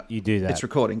You do that. It's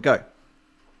recording. Go.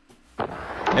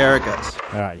 There it goes.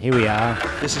 All right, here we are.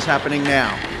 This is happening now.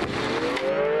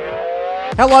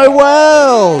 Hello,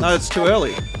 world! No, it's too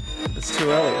early. It's too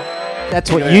early.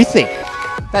 That's what you think.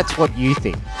 That's what you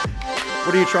think.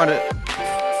 What are you trying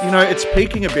to... You know, it's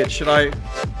peaking a bit. Should I...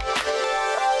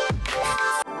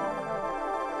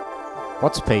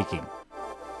 What's peaking?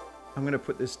 I'm going to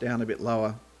put this down a bit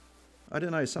lower. I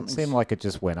don't know, It something... seemed like it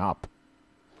just went up.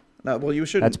 No, well, you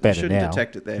shouldn't, That's better you shouldn't now.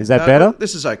 detect it there. Is that No, better?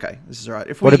 This is okay. This is all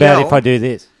right. What about if I do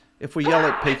this? If we yell,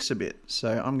 it peaks a bit.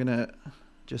 So I'm going to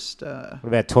just... What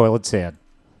about toilet sound?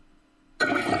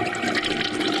 That's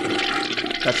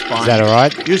fine. Is that all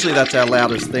right? Usually that's our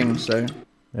loudest thing, so...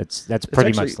 That's It's pretty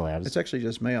actually- much the loudest. It's actually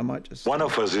just me. I might just... One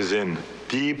of us is in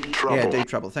deep trouble. Yeah, deep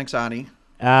trouble. Thanks, Arnie.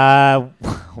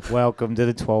 Welcome to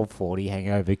the 1240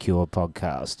 Hangover Cure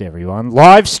podcast, everyone.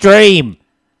 Live stream!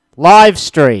 Live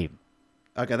stream!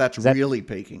 Okay, that's that- really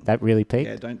peaking. That really peaked?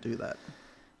 Yeah, don't do that.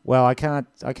 Well, I can't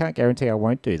guarantee I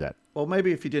won't do that. Well,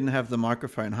 maybe if you didn't have the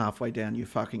microphone halfway down your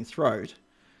fucking throat,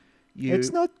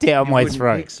 It's not down you my wouldn't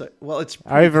throat. peak so, well, it's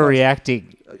pretty close.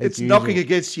 Overreacting. It's as knocking usual.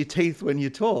 against your teeth when you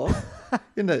talk,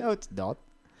 isn't it? No, it's not.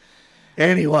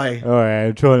 Anyway, All right,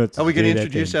 I'm trying not to are we going do to that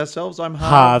introduce then. ourselves? I'm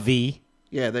Harvey.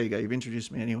 Yeah, there you go. You've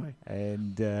introduced me anyway.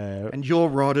 And you're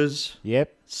Rodders.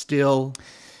 yep, Still.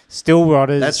 still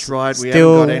Rodders. That's right. We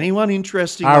still haven't got anyone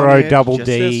interesting on R-O yet. double Just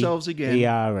D ourselves again.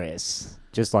 E-R-S.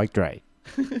 Just like Dre.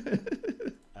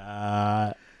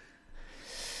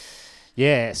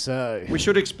 Yeah, so... We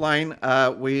should explain.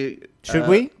 Should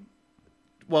we?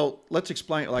 Well, let's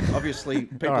explain. Like, obviously,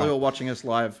 people All right. who are watching us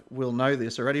live will know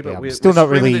this already, but Yeah, I'm we're still not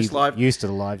streaming really this live, used to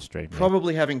the live stream. yet.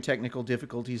 probably having technical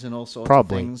difficulties and all sorts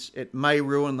Probably. of things. It may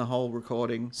ruin the whole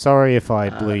recording. Sorry if I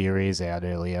blew your ears out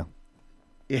earlier.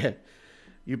 Yeah,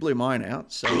 you blew mine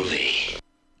out, so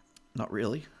not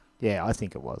really. Yeah, I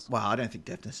think it was. Well, I don't think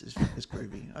deafness is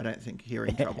groovy. I don't think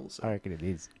hearing troubles. I reckon it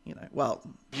is. You know, well,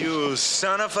 You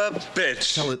son of a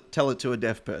bitch. tell it to a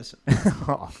deaf person.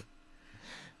 Oh,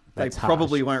 They that's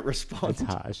probably harsh. won't respond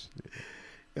That's harsh.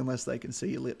 unless they can see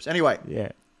your lips. Anyway,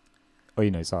 Yeah.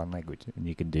 Or, sign language, and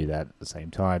you can do that at the same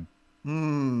time.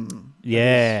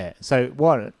 Yeah. So,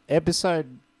 what?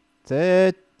 Episode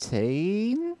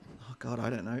 13? oh god, I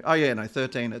don't know. Oh yeah, no,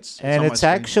 13. It's And on my it's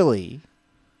screen. actually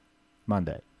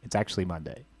Monday. It's actually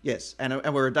Monday. Yes, and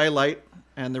we're a day late,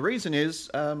 and the reason is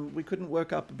we couldn't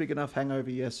work up a big enough hangover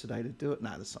yesterday to do it.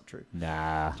 No, that's not true.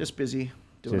 Nah. Just busy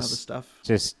doing other stuff.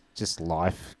 Just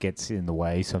life gets in the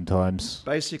way sometimes.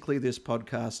 Basically, this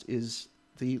podcast is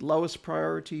the lowest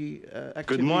priority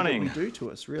activity morning. that we do to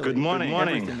us, really. Good morning.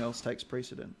 Everything else takes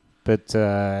precedent. But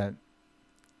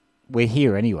we're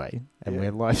here anyway, and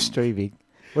we're live streaming.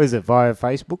 What is it, via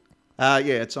Facebook? Yeah,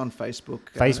 it's on Facebook.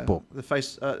 Facebook.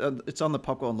 It's on the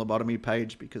Popcorn Lobotomy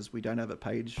page because we don't have a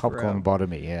page. Popcorn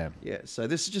Bottomy, yeah. Yeah, so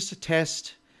this is just a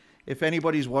test. If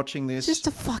anybody's watching this... Just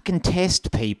a fucking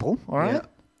test, people, all right?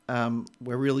 Yeah,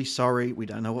 we're really sorry. We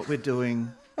don't know what we're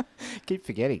doing. Keep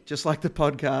forgetting. Just like the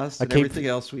podcast and keep- everything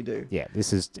else we do. Yeah,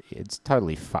 it's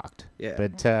totally fucked. Yeah.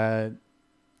 But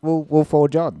we'll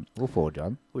forge on. We'll forge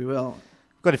on. We will.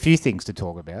 We've got a few things to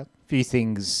talk about. A few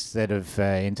things that have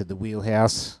entered the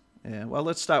wheelhouse. Yeah, well,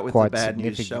 let's start with Quite the bad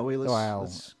news, significant. shall we? Well,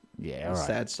 Let's Yeah, all right.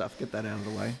 sad stuff. Get that out of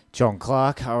the way. John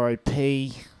Clark,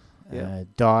 R.O.P., Yeah.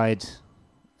 died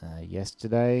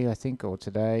yesterday, I think, or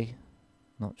today.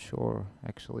 Not sure,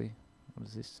 actually. What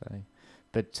does this say?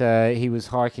 But he was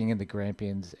hiking in the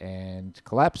Grampians and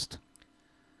collapsed.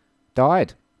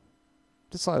 Died.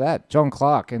 Just like that. John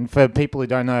Clark. And for people who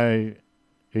don't know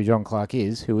who John Clark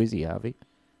is, who is he, Harvey?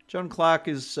 John Clark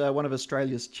is one of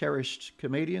Australia's cherished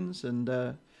comedians and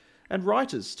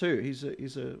writers too. He's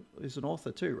an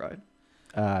author too,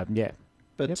 right? Yeah.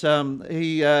 But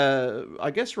he,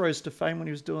 I guess, rose to fame when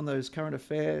he was doing those current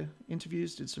affair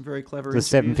interviews. Did some very clever The interviews.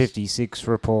 756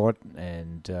 report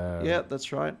and Yeah,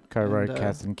 that's right. co-wrote And,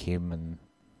 Kath and Kim and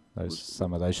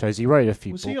some of those shows. He wrote a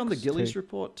few Was books he on the Gillies too.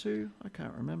 Report too? I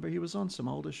can't remember. He was on some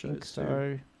older I shows think too.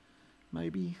 so.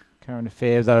 Maybe. Current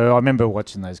affair, though. I remember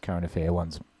watching those current affair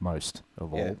ones most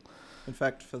of Yeah. all. In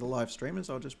fact, for the live streamers,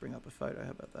 I'll just bring up a photo.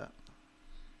 How about that?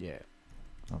 Yeah.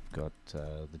 I've got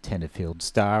the Tenterfield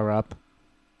Star up.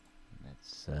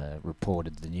 That's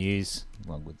reported the news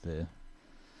along with the...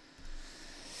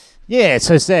 Yeah,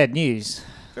 so sad news.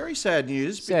 Very sad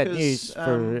news. Sad because, news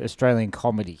for Australian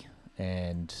comedy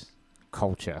and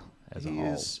culture as a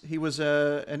whole. He was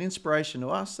an inspiration to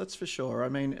us, that's for sure. I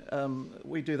mean,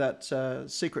 we do that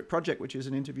Secret Project, which is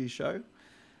an interview show,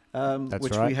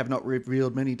 which right. we have not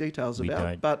revealed many details We about.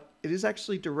 don't But it is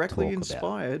actually directly talk about.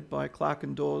 inspired by Clark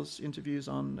and Dawes' interviews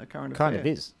on A Current Kind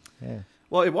Affair. of is, yeah.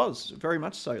 Well, it was very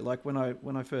much so. Like when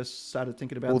I first started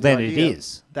thinking about. Well, the then idea, it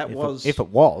is. If it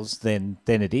was, then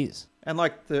it is. And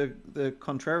like the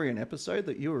Contrarian episode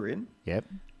that you were in. Yep.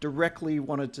 Directly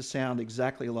wanted to sound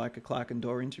exactly like a Clark and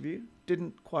Dorr interview.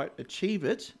 Didn't quite achieve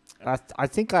it. I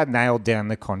think I nailed down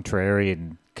the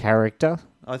Contrarian character.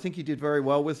 I think you did very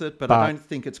well with it, but I don't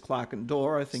think it's Clark and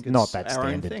Dorr. I think it's not that our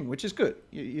standard. own thing, which is good.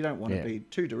 You don't want to be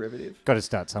too derivative. Got to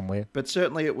start somewhere. But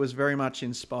certainly it was very much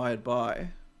inspired by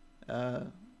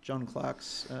John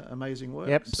Clark's amazing work.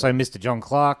 Yep. So Mr. John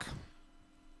Clark.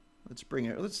 Let's bring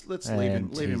it. Let's leave him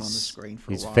on the screen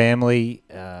for a while. His family,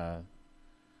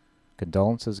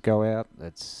 condolences go out.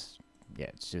 It's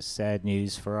just sad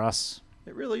news for us.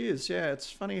 It really is. Yeah,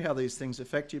 it's funny how these things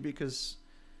affect you because,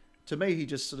 to me, he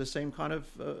just sort of seemed kind of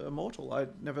immortal.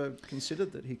 I'd never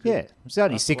considered that he could. Yeah, he's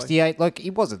only pass away. 68. Like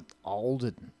he wasn't old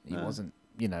and he wasn't,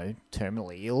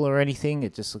 terminally ill or anything.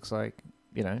 It just looks like,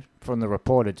 from the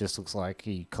report, it just looks like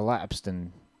he collapsed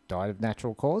and died of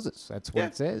natural causes. That's what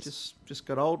it says. Just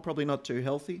got old, probably not too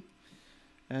healthy.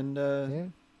 And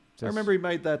I just- remember he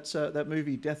made that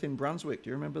movie Death in Brunswick. Do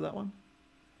you remember that one?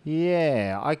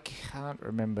 Yeah, I can't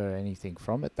remember anything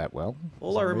from it that well.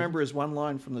 All I remember is one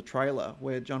line from the trailer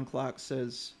where John Clark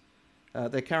says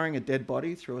they're carrying a dead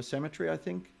body through a cemetery, I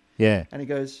think. Yeah. And he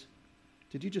goes,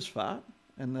 "Did you just fart?"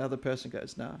 And the other person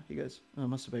goes, "Nah." He goes, "Oh, it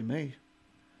must have been me."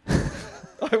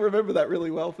 I remember that really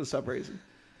well for some reason.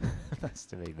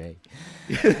 Must have been me.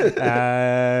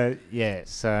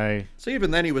 So... So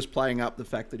even then he was playing up the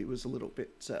fact that he was a little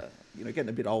bit, getting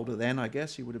a bit older then, I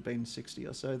guess. He would have been 60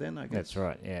 or so then, I guess. That's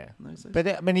right, yeah. Those days. But,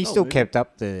 I mean, he still kept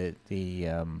up the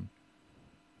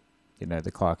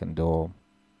Clark and Dorr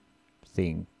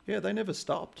thing. Yeah, they never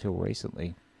stopped. Till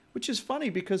recently. Which is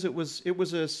funny because it was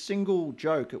a single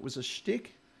joke. It was a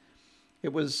shtick.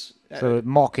 It was so a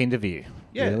mock interview,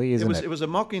 really, isn't it? It was a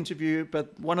mock interview,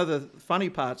 but one of the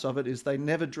funny parts of it is they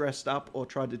never dressed up or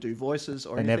tried to do voices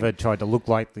or anything. They never tried to look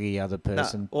like the other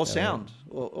person. Or sound,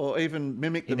 or even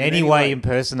mimic them in any way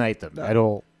impersonate them at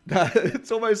all.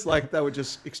 It's almost like they were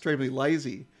just extremely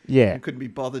lazy. Yeah. And couldn't be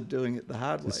bothered doing it the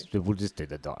hard way. We'll just do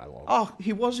the dialogue. Oh,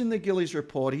 he was in the Gillies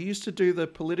Report. He used to do the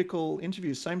political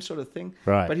interviews, same sort of thing.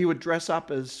 Right. But he would dress up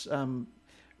as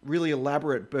really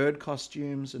elaborate bird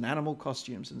costumes and animal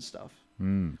costumes and stuff.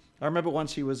 Mm. I remember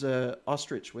once he was a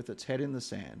ostrich with its head in the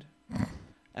sand,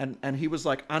 and he was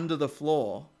like under the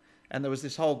floor, and there was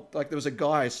this whole there was a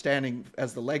guy standing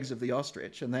as the legs of the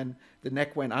ostrich, and then the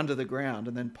neck went under the ground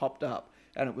and then popped up,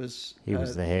 and it was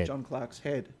the head. John Clark's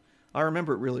head. I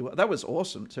remember it really well. That was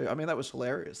awesome too. I mean, that was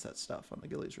hilarious. That stuff on the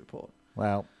Gillies Report.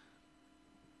 Well,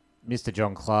 Mr.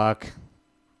 John Clark,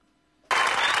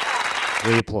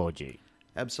 we applaud you.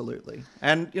 Absolutely.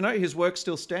 And, his work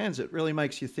still stands. It really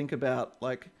makes you think about,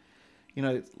 like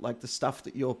the stuff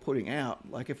that you're putting out.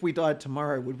 Like, if we died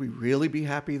tomorrow, would we really be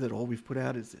happy that all we've put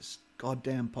out is this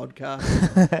goddamn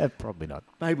podcast? Probably not.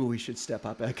 Maybe we should step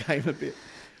up our game a bit.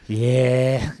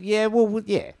 Yeah. Yeah, we'll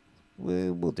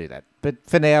do that. But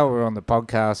for now, we're on the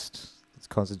podcast. Let's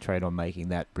concentrate on making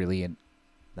that brilliant.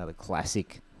 Another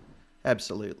classic.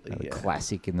 Absolutely, Another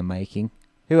classic in the making.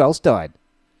 Who else died?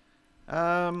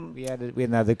 We had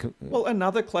another.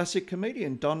 Another classic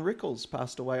comedian, Don Rickles,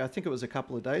 passed away. I think it was a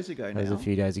couple of days ago now. It was a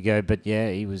few days ago, but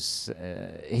yeah, he was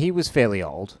fairly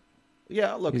old.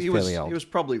 Yeah, look, he was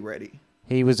probably ready.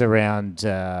 He was around.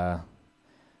 Was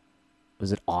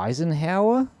it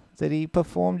Eisenhower that he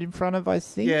performed in front of? I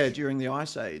think. Yeah, during the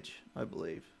Ice Age, I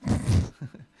believe.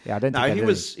 Yeah, I don't think. No,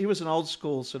 he was an old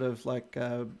school sort of like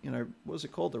what was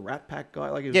it called, the Rat Pack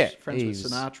guy? Like he was friends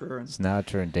with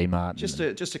Sinatra and Dean Martin.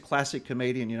 Just a classic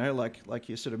comedian, like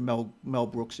your sort of Mel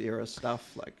Brooks era stuff,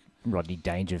 like Rodney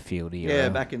Dangerfield era. Yeah,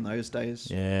 back in those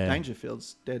days. Yeah,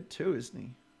 Dangerfield's dead too, isn't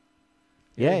he?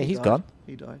 Yeah, he's gone.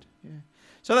 He died. Yeah.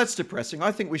 So that's depressing.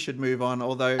 I think we should move on.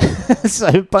 Although, so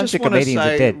a bunch of comedians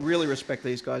are dead. Really respect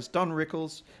these guys. Don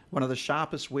Rickles, one of the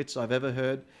sharpest wits I've ever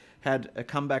heard. Had a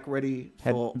comeback ready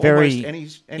for very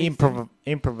almost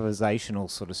improvisational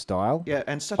sort of style. Yeah,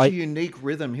 and such a unique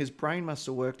rhythm. His brain must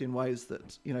have worked in ways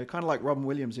that, kind of like Robin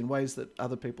Williams, in ways that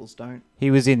other people's don't.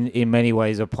 He was in many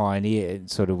ways a pioneer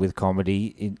sort of with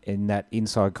comedy in that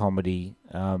Inside Comedy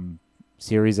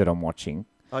series that I'm watching.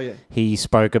 Oh, yeah. He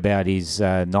spoke about his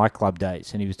nightclub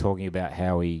days, and he was talking about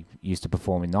how he used to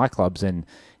perform in nightclubs, and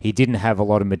he didn't have a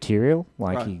lot of material.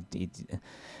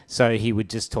 So he would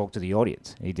just talk to the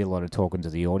audience. He did a lot of talking to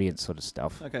the audience sort of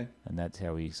stuff. Okay. And that's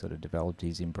how he sort of developed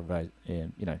his improvising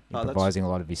a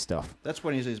lot of his stuff. That's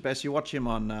when he's his best. You watch him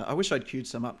on, I wish I'd queued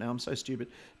some up now, I'm so stupid.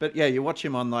 But yeah, you watch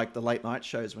him on like the late night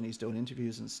shows when he's doing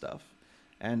interviews and stuff.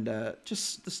 and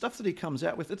just the stuff that he comes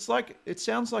out with. It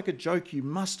sounds like a joke you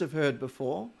must have heard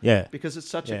before. Yeah. Because it's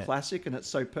such a classic and it's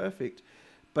so perfect,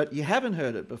 but you haven't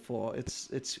heard it before. It's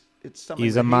something.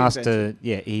 He's that a he master. invented.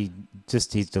 Yeah,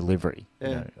 his delivery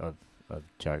of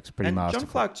jokes, pretty And masterful.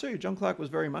 John Clark too. John Clark was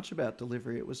very much about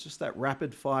delivery. It was just that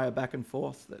rapid fire back and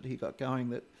forth that he got going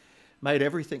that made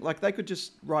everything. Like they could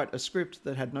just write a script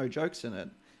that had no jokes in it,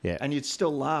 and you'd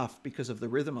still laugh because of the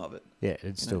rhythm of it. Yeah,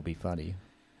 it'd still be funny.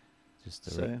 Just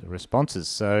the So- responses.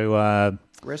 So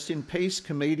Rest in peace,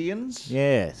 comedians.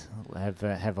 yeah,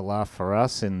 have a laugh for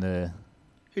us in the.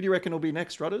 Who do you reckon will be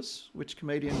next, Rodders? Which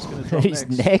comedian's going to drop Who's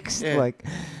next? next? Yeah. Like,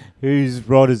 who's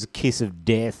Rodder's kiss of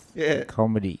death? Yeah.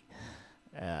 Comedy.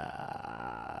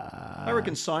 I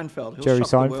reckon Seinfeld. He'll Jerry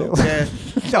shock the world.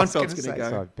 Seinfeld? Yeah, I was Seinfeld's gonna going to say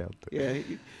go. Seinfeld.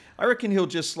 Yeah, I reckon he'll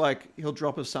just he'll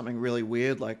drop us something really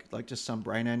weird, like just some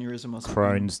brain aneurysm or something.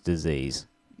 Crohn's disease.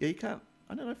 Yeah, you can't.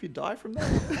 I don't know if you die from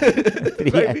that.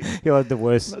 Yeah, Maybe. he'll have the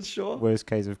worst, Not sure. worst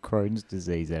case of Crohn's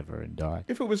disease ever and die.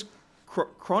 If it was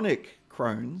chronic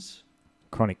Crohn's,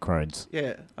 Chronic Crohn's.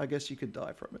 yeah, I guess you could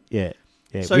die from it. Yeah.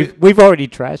 Yeah, So- we've already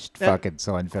trashed Now, fucking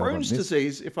Seinfeld on Crohn's this.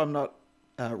 disease, if I'm not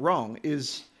wrong,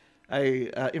 is a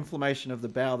inflammation of the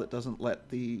bowel that doesn't let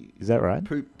the Is that right?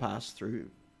 poop pass through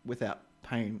without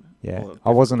pain. Yeah, or I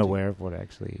wasn't difficulty. aware of what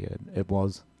actually it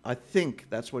was. I think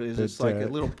that's what it is. But, It's like a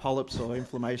little polyps or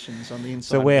inflammations on the inside.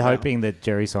 So of we're the bowel. hoping that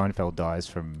Jerry Seinfeld dies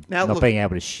from Now, not look- being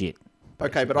able to shit.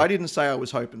 Okay, but I didn't say I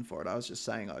was hoping for it. I was just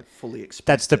saying I fully expect.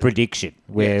 That's the prediction.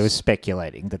 We're Yes.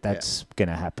 speculating that that's going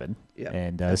to happen. Yeah,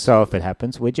 And so if it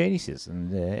happens, we're geniuses,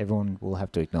 and everyone will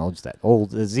have to acknowledge that. All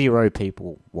the 0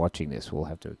 people watching this will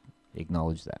have to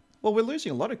acknowledge that. Well, we're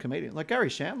losing a lot of comedians. Like Gary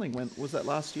Shandling was that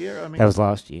last year? I mean, That was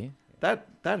last year. that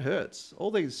hurts. All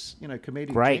these,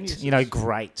 comedian Great, geniuses.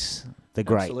 greats, the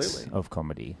greats Absolutely. of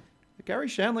comedy. Gary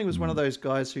Shandling was one of those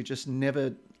guys who just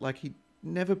never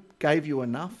gave you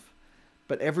enough,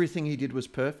 but everything he did was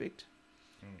perfect.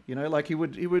 He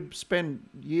would spend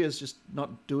years just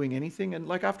not doing anything, and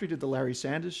like after he did the Larry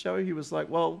Sanders Show, he was like,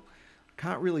 "Well, I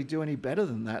can't really do any better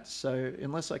than that. So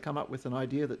unless I come up with an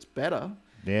idea that's better,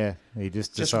 Yeah, he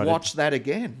just just decided. watch that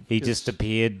again." He 'Cause- just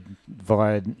appeared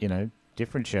via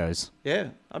different shows. Yeah,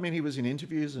 I mean, he was in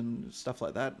interviews and stuff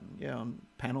like that, on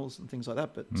panels and things like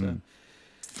that, but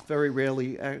very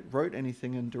rarely wrote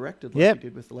anything and directed like Yep. he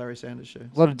did with the Larry Sanders Show.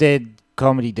 A lot of dead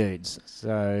comedy dudes.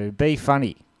 So be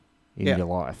funny in Yeah. your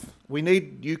life. We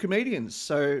need new comedians,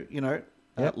 so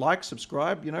Yep. like,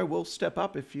 subscribe. We'll step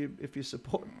up if you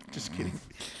support. Just kidding.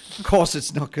 Of course,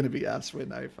 it's not going to be us. We're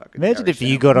no fucking. Imagine Gary if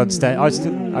you Shandling. got on stage.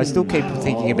 I still keep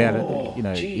thinking about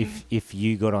it. If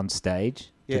you got on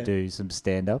stage Yeah. to do some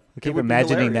stand up, I keep would be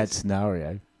imagining that hilarious.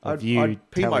 scenario of I'd you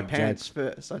pee my telling pants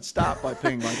jokes. first. I'd start by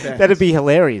peeing my pants. That'd be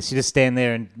hilarious. You just stand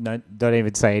there and don't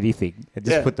even say anything, and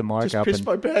just Yeah, put the mic just up piss and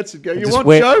my pants and go. You just want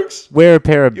wear- jokes? wear a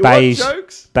pair of You want beige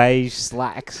jokes?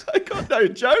 slacks, I got no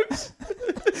jokes.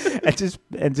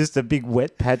 and just a big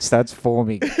wet patch starts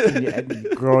forming in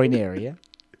your groin area.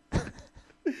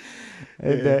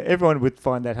 And everyone would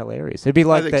find that hilarious. It'd be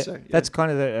like think that. so, yeah. That's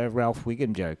kind of the Ralph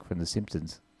Wiggum joke from The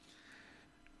Simpsons.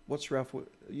 What's Ralph?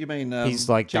 You mean He's,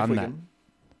 like, Chief done that. Wiggum?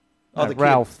 Oh, the kid,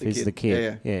 Ralph is the Yeah,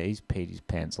 kid. yeah. Yeah, he's peed his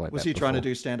pants like Was that he trying to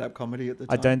before. do stand-up comedy at the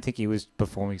I time? don't think he was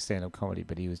performing stand-up comedy,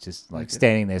 but he was just like Okay.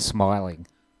 standing there smiling.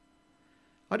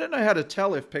 I don't know how to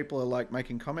tell if people are like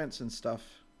making comments and stuff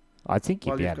I think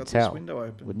you'd while be you've able got to this tell, window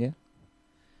open. wouldn't you?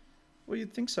 Well,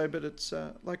 you'd think so, but it's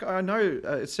like I know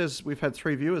it says we've had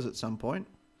 3 viewers at some point.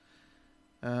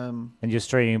 And you're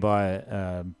streaming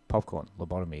by Popcorn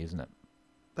Lobotomy, isn't it?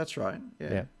 That's right.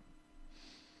 Yeah. Yeah.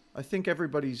 I think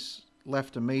everybody's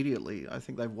left immediately. I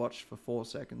think they've watched for 4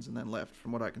 seconds and then left,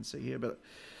 from what I can see here. But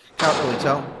can't really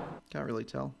tell. Can't really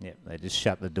tell. Yeah, they just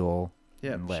shut the door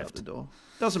Yeah, and shut left. the door.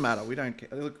 Doesn't matter. We don't care.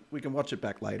 Look, we can watch it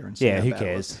back later and see. Yeah, how who bad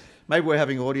it was. cares? Maybe we're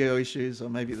having audio issues, or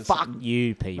maybe there's Fuck something-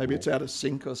 you, people. Maybe it's out of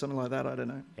sync or something like that. I don't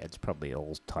know. Yeah, it's probably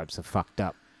all types of fucked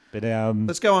up. But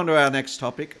Let's go on to our next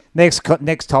topic. next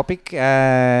topic,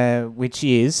 which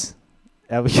is,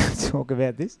 are we going to talk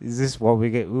about this? Is this what we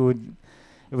get?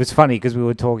 It was funny because we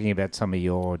were talking about some of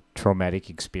your traumatic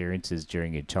experiences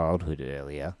during your childhood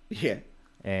earlier, Yeah.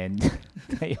 and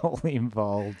they all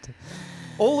involved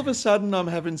All of a sudden, I'm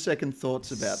having second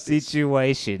thoughts about this.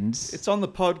 situations. It's on the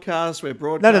podcast. We're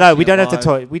broadcasting. No. We don't have to live.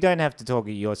 talk. We don't have to talk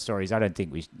your stories. I don't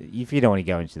think we. If you don't want to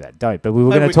go into that, don't. But we were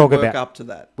Maybe going we to talk can work about. up to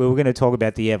that. We were going to talk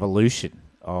about the evolution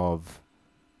of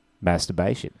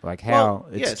masturbation, like how Well,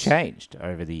 it's yes. changed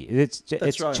over the.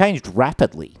 It's right. changed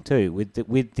rapidly too, with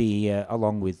the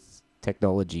along with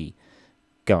technology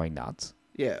going nuts.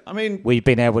 Yeah, I mean, We've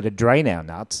been able to drain our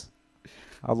nuts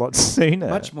a lot sooner,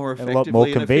 much more and effectively a lot more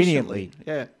and conveniently. efficiently.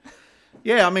 Yeah.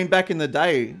 Yeah, I mean, back in the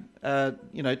day,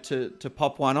 to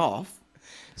pop one off.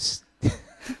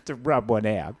 To rub one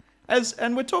out.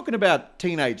 And we're talking about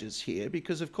teenagers here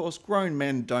because, of course, grown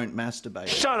men don't masturbate.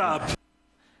 Shut up.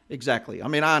 Exactly. I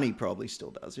mean, Arnie probably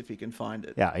still does if he can find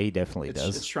it. Yeah, he definitely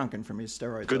does. It's shrunken from his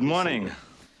steroids. Good morning.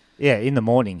 Yeah, in the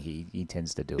morning he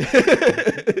tends to do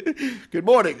it. Good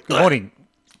morning. Good morning.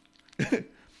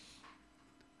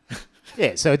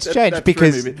 Yeah, so it's changed that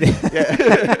because threw me. Yeah.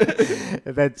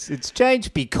 it's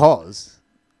changed because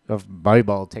of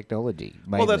mobile technology.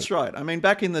 Mainly. Well, that's right. I mean,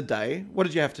 back in the day, what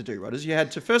did you have to do, Rodders? You had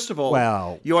to, first of all,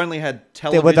 Well, you only had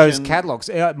television. there were those catalogs.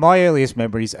 My earliest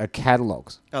memories are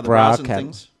catalogs. Oh, the bras and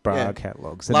things. Bra Yeah.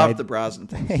 catalogs. Loved the bras and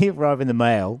things. He'd arrive in the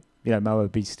mail. Mum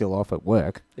would be still off at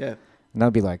work. Yeah. And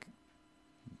I'd be like,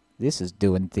 this is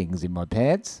doing things in my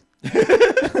pants.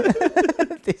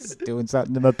 This is doing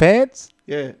something in my pants.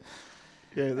 Yeah.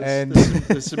 Yeah, And-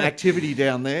 there's some activity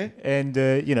down there. And,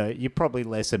 you're probably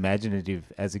less imaginative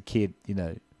as a kid,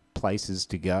 places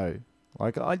to go.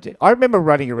 Like, I remember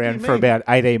running around you for mean? about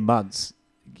 18 months,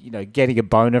 getting a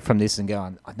boner from this and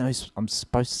going, I know I'm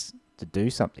supposed to do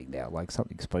something now. Like,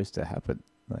 something's supposed to happen.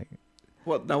 Like,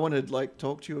 What, no one had,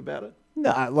 talked to you about it?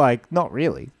 no, not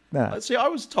really. No. See, I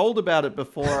was told about it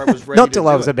before I was ready Not to till do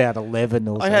I was it. about 11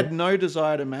 or so. I had no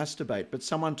desire to masturbate, but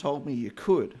someone told me you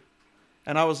could.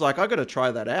 And I was like, I got to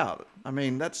try that out. I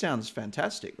mean, that sounds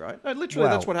fantastic, right? No, literally,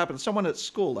 Well, that's what happened. Someone at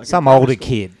school, like Some in primary older school,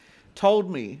 kid. told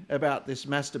me about this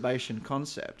masturbation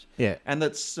concept. Yeah. And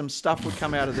that some stuff would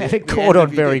come out of the And it the caught end on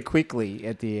of your very dick. quickly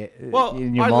at the Well,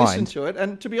 in your I mind. listened to it,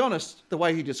 and to be honest, the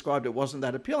way he described it wasn't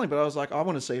that appealing. But I was like, I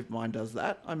want to see if mine does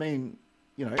that. I mean,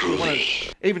 you want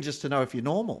to, even just to know if you're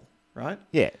normal, right?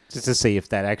 Yeah, just to see if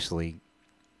that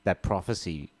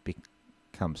prophecy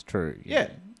becomes true. Yeah.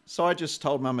 So I just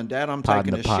told mum and dad I'm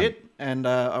Pardon taking the a pun. shit, and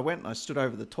I went and I stood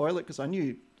over the toilet because I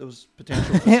knew there was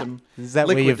potential for some Is that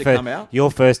where liquid to come out.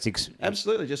 your first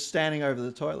Absolutely, just standing over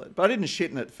the toilet. But I didn't shit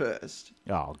in it first.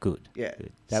 Oh, good. Yeah,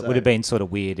 Good. That so- would have been sort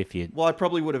of weird if you Well, I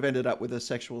probably would have ended up with a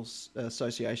sexual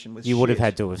association with you would have shit.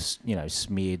 had to have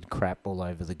smeared crap all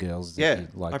over the girls. That Yeah,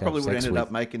 you'd like I to probably have would have sex ended with.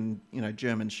 up making,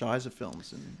 German Scheiser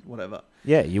films and whatever.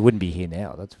 Yeah, you wouldn't be here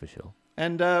now. That's for sure.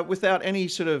 And without any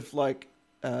sort of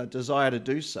desire to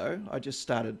do so, I just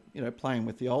started, playing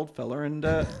with the old fella, and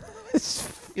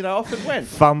off it went.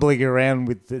 Fumbling around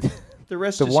with the The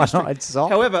rest The is history. one-eyed sock.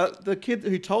 However, the kid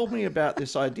who told me about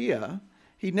this idea,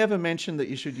 he never mentioned that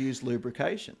you should use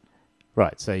lubrication.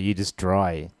 right. So you just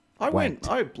dry. I wanked.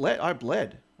 I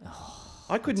bled.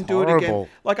 I couldn't that's do it again. horrible.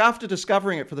 Like after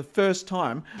discovering it for the first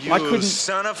time, You I couldn't.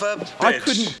 son of a bitch. I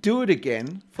couldn't do it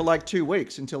again for 2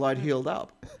 weeks until I'd healed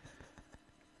up.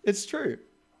 It's true.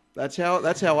 That's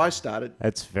how I started.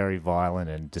 That's very violent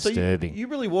and So disturbing. you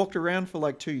really walked around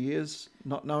for 2 years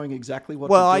not knowing exactly what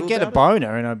Well, to I do get a about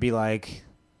boner and I'd be like,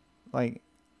 I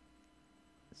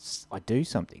do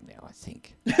something now. I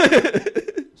think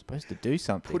I'm supposed to do it.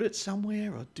 something. Put it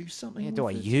somewhere or do something. Yeah, do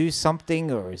I with it. use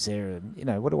something or is there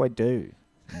what do I do?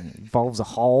 It involves a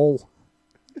hole,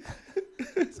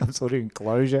 some sort of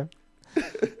enclosure.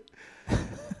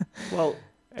 Well,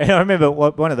 And I remember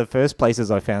one of the first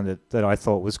places I found that I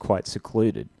thought was quite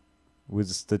secluded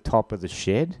was the top of the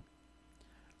shed.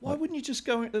 why wouldn't you just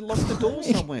go and lock the door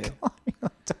somewhere? Climbing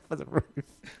on top of the roof.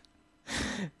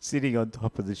 Sitting on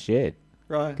top of the shed.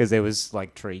 Right. Because there was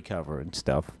tree cover and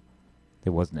stuff.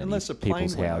 There wasn't Unless a any plane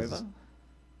people's went houses. over.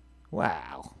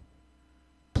 Wow.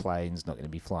 Plane's not going to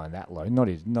be flying that low. Not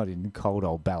in cold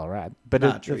old Ballarat. But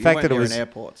Nah, the true. You fact weren't that it near was an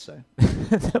airport, so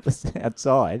that was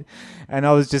outside, and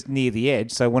I was just near the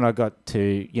edge. So when I got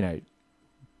to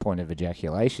point of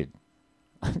ejaculation,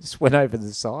 I just went over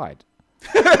the side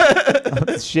of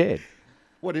the shed,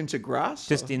 what, into grass?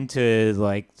 just or- into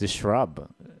the shrub.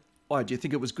 Why, do you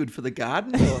think it was good for the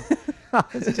garden? Or? I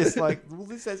was just like, well,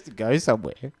 this has to go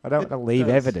somewhere. I don't want to leave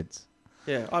does. evidence.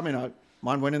 Yeah, I mean,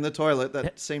 mine went in the toilet.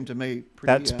 That seemed to me pretty.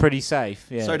 That's pretty safe.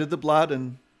 Yeah. So did the blood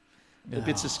and the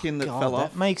bits of skin that God, fell that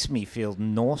off. makes me feel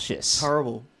nauseous. It's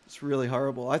horrible. It's really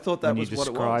horrible. I thought that when was you what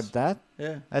it described was. that.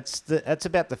 Yeah, That's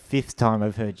about the 5th time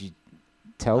I've heard you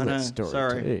tell I that know, story.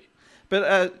 sorry. Too. but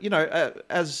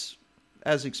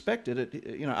as expected,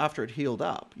 it after it healed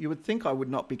up, you would think I would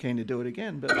not be keen to do it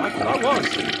again, but I was.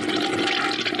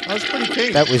 I was pretty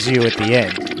keen. That was you at the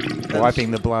end,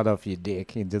 wiping the blood off your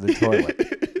dick into the toilet.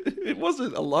 It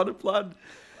wasn't a lot of blood,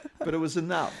 but it was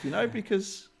enough,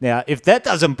 because Now, if that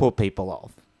doesn't put people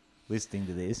off listening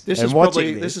to this, this and is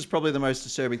watching probably the most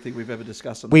disturbing thing we've ever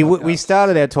discussed on the we podcast.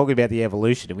 started out talking about the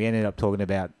evolution, and we ended up talking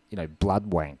about blood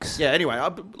wanks. Yeah, anyway,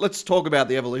 let's talk about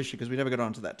the evolution because we never got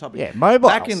onto that topic. Yeah,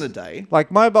 mobiles. Back in the day,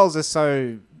 Like mobiles are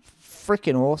so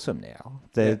freaking awesome now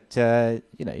that,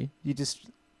 you just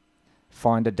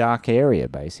find a dark area,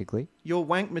 basically. Your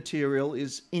wank material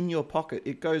is in your pocket.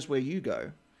 It goes where you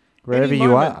go. Wherever Any you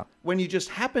moment are. when you just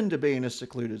happen to be in a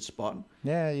secluded spot,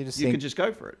 Yeah, you just you think, can just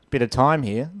go for it. bit of time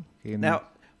here. Now,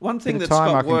 one thing bit of that's time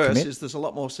I got can worse commit. is there's a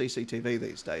lot more CCTV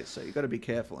these days, so you've got to be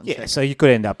careful and Yeah, check. so you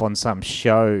could end up on some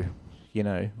show,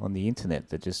 on the internet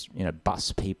that just,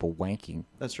 busts people wanking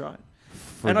That's right.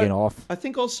 friggin' off. I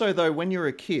think also, though, when you're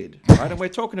a kid, right, and we're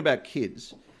talking about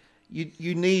kids,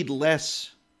 you need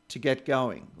less to get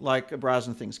going. Like a Bras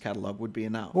and Things catalogue would be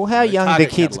enough. Well, how young do Target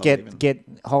kids catalogue even. get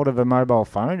hold of a mobile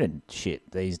phone and shit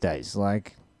these days?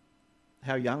 Like,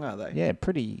 How young are they? yeah,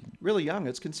 pretty Really young.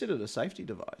 It's considered a safety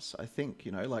device, I think,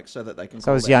 like so that they can So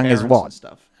call as their young as parents what? and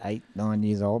stuff. 8, 9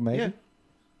 years old, maybe.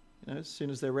 Yeah. As soon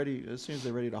as they're ready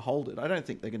to hold it. I don't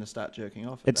think they're going to start jerking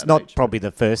off. At It's that not age, probably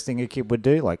the first thing a kid would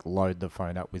do, like load the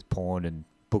phone up with porn and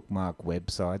bookmark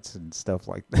websites and stuff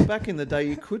like that. but back in the day,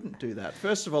 you couldn't do that.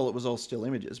 First of all, it was all still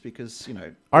images because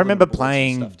I remember bulletin boards and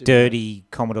playing stuff didn't dirty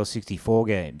Commodore 64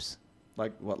 games. have,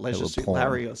 like what Leisure were Suit porn.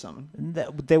 Larry or something. And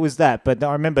there was that, but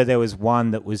I remember there was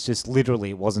one that was just literally,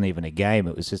 it wasn't even a game,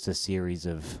 it was just a series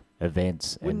of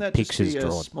events Wouldn't and that just pictures be a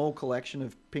drawn. small collection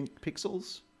of pink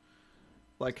pixels?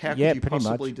 Like how Yeah, could you pretty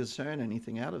possibly much. discern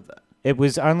anything out of that? It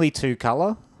was only 2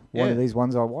 color. One Yeah. of these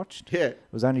ones I watched. Yeah. It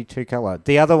was only 2 color.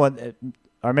 The other one,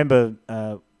 I remember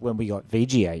when we got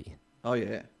VGA, Oh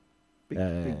yeah. Big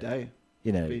day.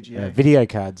 VGA. video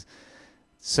cards.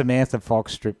 Samantha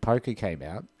Fox Strip Poker came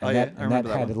out, and Oh, yeah, I that remember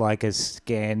that had one. like a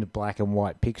scanned black and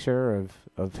white picture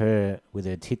of her with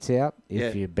her tits out if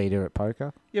Yeah. you beat her at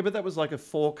poker. Yeah, but that was like a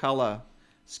 4-color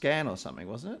scan or something,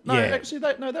 wasn't it? No, Yeah. actually,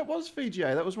 that was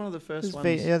VGA. That was one of the first ones.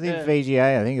 I think yeah.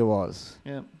 VGA, I think it was.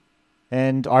 Yeah.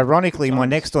 And ironically, Good my times.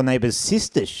 next door neighbour's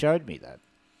sister showed me that.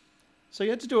 So you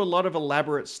had to do a lot of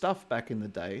elaborate stuff back in the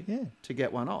day Yeah. to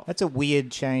get one off. That's a weird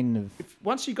chain of...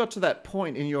 Once you got to that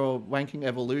point in your wanking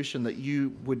evolution that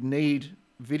you would need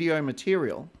video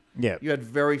material, Yeah. you had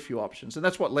very few options. And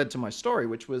that's what led to my story,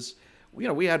 which was, we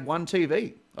had one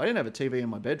TV. I didn't have a TV in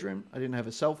my bedroom. I didn't have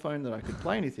a cell phone that I could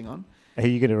play anything on. Are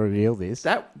you going to reveal this?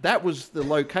 That was the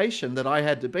location that I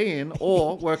had to be in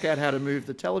or work out how to move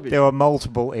the television. There were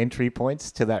multiple entry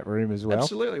points to that room as well.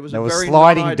 Absolutely. It was there a were very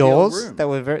sliding non-ideal doors. room.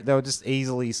 They were just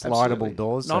easily slidable Absolutely.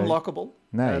 doors. so Non-lockable.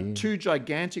 No, you- 2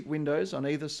 gigantic windows on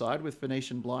either side with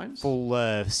Venetian blinds.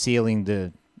 full ceiling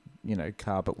to,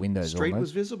 carpet windows Street almost.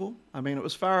 was visible. I mean, it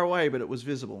was far away, but it was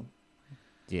visible.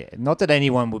 Yeah, not that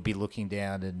anyone would be looking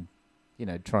down and,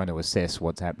 trying to assess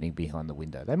what's happening behind the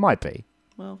window. They might be.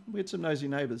 Well, we had some nosy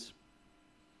neighbours.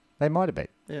 They might have been.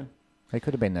 Yeah. They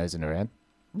could have been nosing around.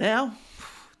 Now,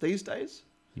 these days,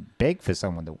 You beg for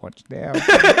someone to watch now.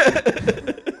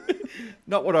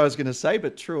 not what I was going to say,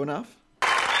 but true enough.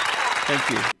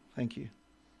 Thank you.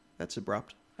 That's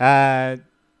abrupt.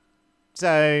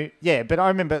 So, yeah, but I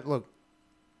remember, look,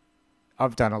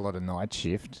 I've done a lot of night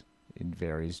shift in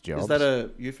various jobs. Is that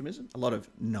a euphemism? A lot of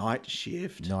night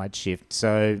shift. Night shift.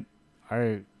 So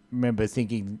I remember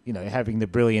thinking, having the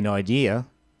brilliant idea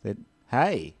that,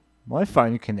 hey, my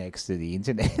phone connects to the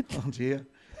internet. Oh dear.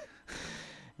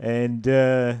 And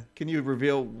Can you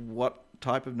reveal what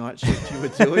type of night shift you were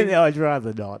doing? I'd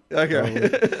rather not. Okay.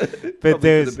 But Probably for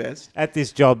there's the best. at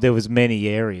this job there was many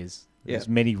areas. Yeah. There's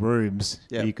many rooms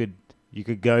Yeah. you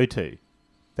could go to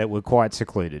that were quite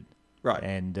secluded. Right.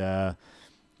 And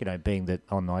being that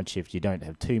on night shift you don't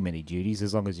have too many duties,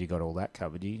 as long as you got all that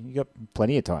covered, you got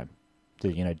plenty of time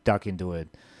to duck into a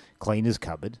cleaner's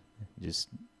cupboard, just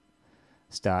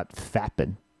start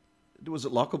fapping. Was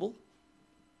it lockable?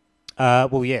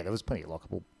 Well, yeah, there was plenty of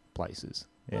lockable places.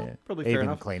 Yeah, Well, probably fair even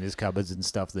enough. cleaners' cupboards and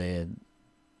stuff there.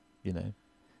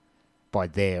 By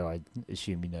there, I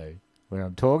assume you know where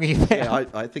I'm talking about. Yeah,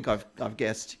 I think I've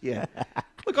guessed. Yeah.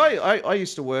 Look, I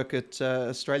used to work at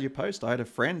Australia Post. I had a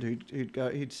friend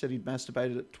he'd said he'd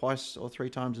masturbated it 2 or 3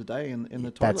 times a day in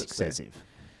the toilets. That's there. excessive.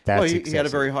 Well, he had a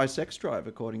very high sex drive,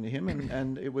 according to him,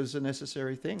 and it was a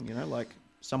necessary thing. Like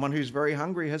someone who's very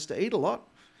hungry has to eat a lot.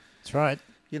 That's right.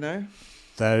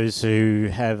 Those who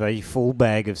have a full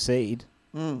bag of seed.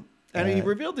 And he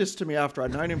revealed this to me after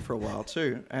I'd known him for a while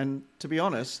too. And to be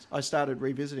honest, I started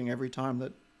revisiting every time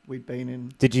that we'd been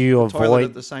in Did you the toilet avoid?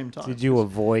 at the same time. Did you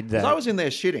avoid that? Because I was in there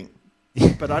shitting,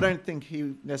 but I don't think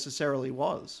he necessarily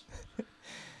was.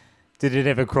 Did it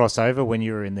ever cross over when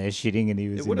you were in there shitting and he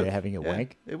was It in would there have, having a yeah.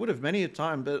 wank? It would have many a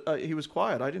time, but he was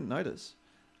quiet. I didn't notice.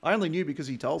 I only knew because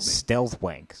he told me. Stealth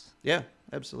wanks. Yeah,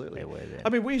 Absolutely. They were then. I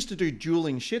mean, we used to do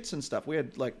dueling shits and stuff. We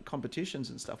had like competitions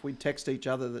and stuff. We'd text each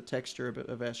other the texture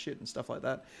of our shit and stuff like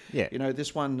that. Yeah. You know,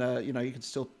 this one, you could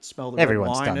still smell the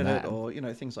Everyone's red wine done in it, that.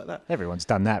 or things like that. Everyone's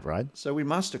done that, right? So we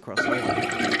must have crossed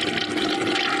over.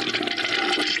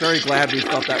 Very glad we've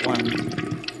got that one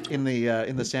in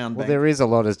the sound Well, bank. there is a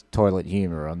lot of toilet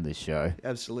humour on this show.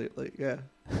 Absolutely, yeah.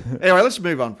 Anyway, let's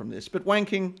move on from this. But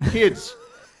wanking, kids,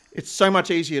 it's so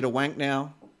much easier to wank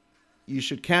now. You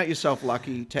should count yourself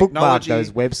lucky. Bookmark Technology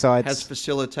those websites. has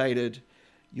facilitated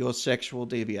your sexual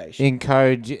deviation.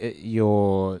 Encode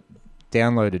your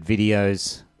downloaded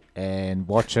videos and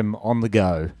watch them on the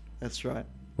go, That's right.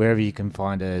 wherever you can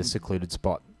find a secluded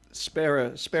spot. Spare a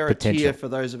Potential. tear for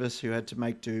those of us who had to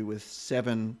make do with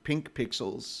 7 pink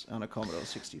pixels on a Commodore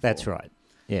 64. That's right.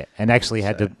 Yeah, and actually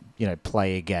had So- to,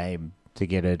 play a game to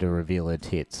get her to reveal her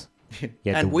tits. You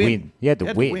had And to win. You had to You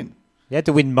had to win. win. You had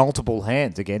to win multiple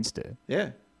hands against her.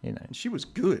 Yeah. You know. And she was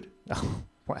good. Oh,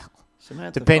 well,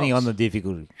 Samantha depending on Fox. the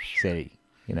difficulty setting,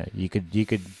 you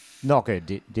could knock her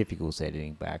difficult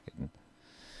setting back and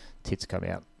tits come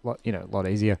out a lot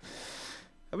easier.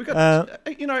 Have we got,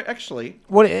 actually,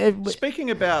 What?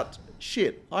 speaking about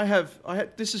shit, I had.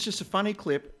 This is just a funny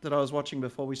clip that I was watching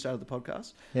before we started the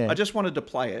podcast. Yeah. I just wanted to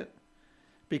play it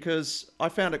because I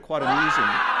found it quite amusing.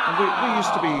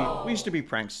 And we used to be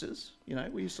pranksters.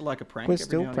 We used to like a prank. We're every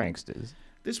still now and then. pranksters.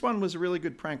 This one was a really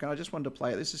good prank, and I just wanted to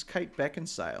play it. This is Kate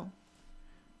Beckinsale,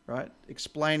 right?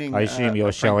 Explaining. I assume a you're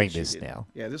prank showing that she this did. now.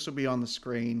 Yeah, this will be on the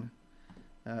screen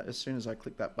as soon as I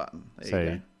click that button. There you So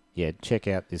go. yeah, check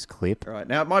out this clip. All right,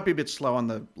 now it might be a bit slow on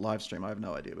the live stream. I have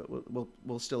no idea, but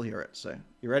we'll still hear it. So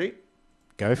you ready?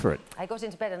 Go for it. I got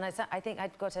into bed and I think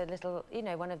I'd got a little,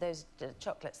 one of those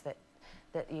chocolates that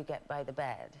you get by the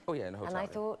bed. Oh, yeah, in a hotel, And I yeah.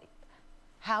 thought,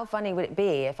 how funny would it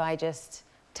be if I just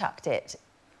tucked it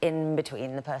in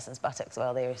between the person's buttocks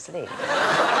while they were asleep?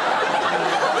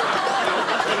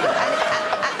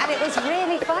 and it was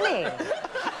really funny.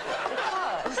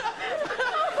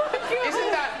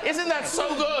 Isn't that so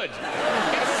good?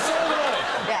 It's so good.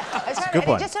 Yeah, it's good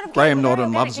one. It just sort of Graham came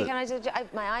Norton very loves organically,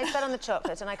 my eyes fell on the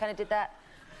chocolate, and I kind of did that.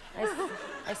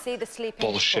 I see the sleeping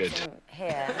Bullshit. bottom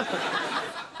here,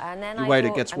 and then You I wait, it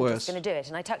thought, gets I'm worse. just going to do it,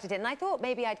 and I tucked it in, and I thought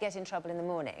maybe I'd get in trouble in the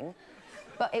morning.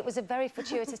 But it was a very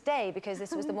fortuitous day because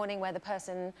this was the morning where the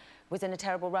person was in a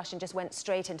terrible rush and just went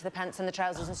straight into the pants and the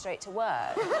trousers and straight to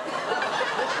work, which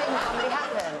didn't normally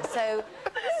happen.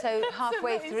 So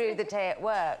halfway through the day at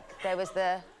work, there was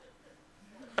the.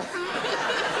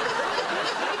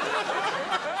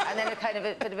 And then a kind of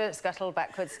a bit of a scuttle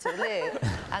backwards to the loo.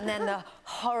 And then the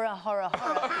horror.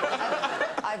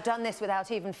 I've done this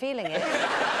without even feeling it.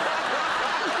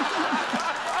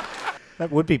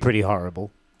 That would be pretty horrible.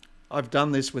 I've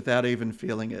done this without even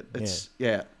feeling it. It's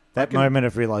yeah. That moment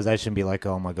of realization, be like,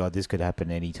 oh my god, this could happen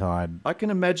any time. I can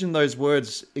imagine those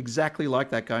words exactly like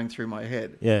that going through my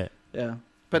head. Yeah, Yeah.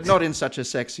 But not in such a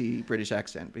sexy British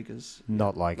accent because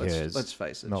not like let's, hers. Let's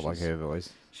face it. Not like her voice.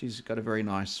 She's got a very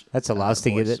nice. That's the last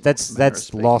thing. voice, That's manner of that's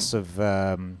speaking. loss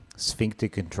of sphincter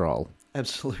control.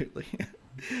 Absolutely.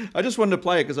 I just wanted to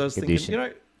play it because I was Condition.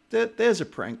 thinking, there's a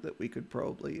prank that we could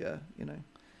probably,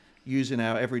 use in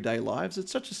our everyday lives.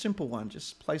 It's such a simple one.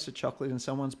 Just place a chocolate in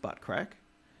someone's butt crack,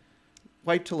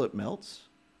 wait till it melts,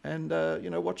 and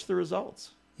watch the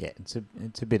results. Yeah,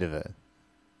 it's a bit of a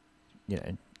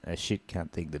shit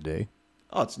cunt thing to do.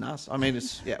 Oh, it's nice. I mean,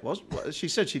 it was. She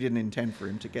said she didn't intend for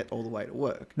him to get all the way to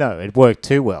work. No, it worked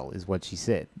too well, is what she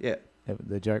said. Yeah,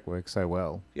 The joke worked so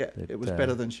well. Yeah, that, it was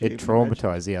better than she It even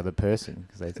traumatized the other person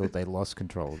because they thought they lost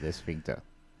control of their sphincter.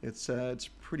 it's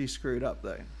pretty screwed up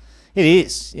though. It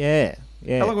is, yeah.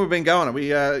 How long have we been going? Are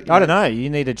we? I don't know. You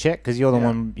need to check because you're the Yeah,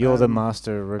 one. You're the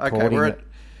master recording. Okay, it.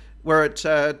 we're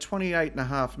at 28 and a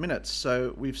half minutes,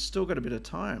 so we've still got a bit of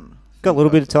time. Got a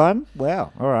little bit of time.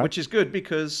 Wow. All right. Which is good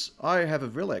because I have a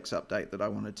Vrillex update that I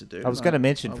wanted to do. I was and going to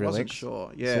mention I Vrillex. wasn't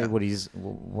sure. Yeah. See what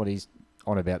he's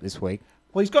on about this week.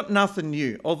 Well, he's got nothing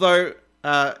new. Although,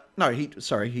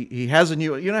 he has a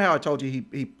new. You know how I told you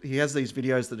he has these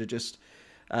videos that are just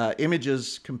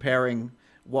images comparing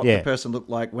what Yeah. the person looked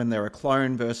like when they're a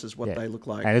clone versus what Yeah. they look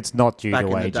like And it's not due back to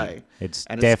in the aging. day. It's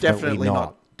And definitely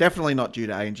not definitely not due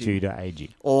to aging due to aging.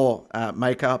 or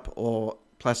makeup or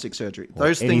plastic surgery. Or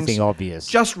Those anything things, obvious.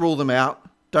 just rule them out.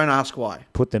 Don't ask why.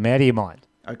 Put them out of your mind.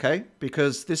 Okay,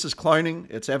 because this is cloning,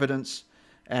 it's evidence,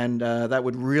 and that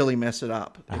would really mess it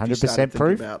up. if you 100% started thinking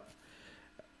proof? About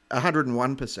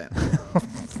 101%.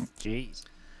 Jeez.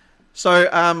 So,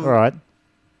 All right.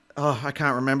 I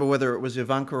can't remember whether it was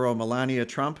Ivanka or Melania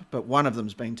Trump, but one of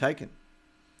them's been taken.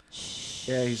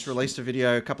 Yeah, he's released a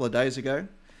video a couple of days ago,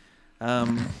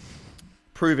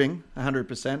 proving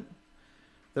 100%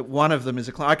 that one of them is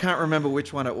a clone. I can't remember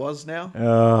which one it was now.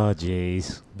 Oh,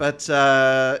 jeez. But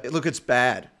look, it's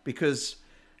bad because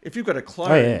if you've got a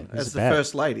clone This as is the bad.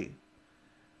 first lady,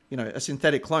 you know, a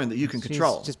synthetic clone that you can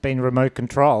control, She's just been remote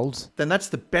controlled. then that's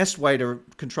the best way to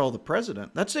control the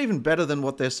president. That's even better than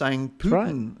what they're saying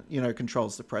Putin, right. you know,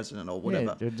 controls the president or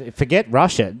whatever. Yeah, forget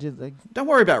Russia. Don't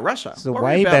worry about Russia. It's a Worry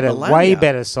way about better, Melania way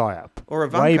better psyop. or Way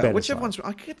Ivanka. better Whichever psyop. one's.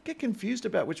 I get confused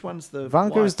about which one's the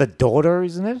Ivanka wife. is the daughter,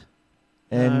 isn't it?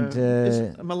 And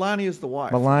Melania's the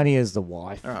wife. Melania's the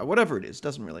wife. All right, whatever it is,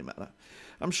 doesn't really matter.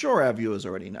 I'm sure our viewers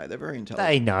already know. They're very intelligent.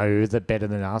 They know that better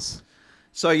than us.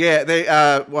 So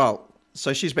yeah,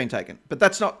 so she's been taken. But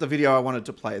that's not the video I wanted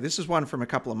to play. This is one from a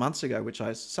couple of months ago, which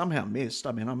I somehow missed.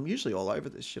 I mean, I'm usually all over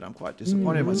this shit. I'm quite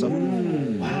disappointed in myself.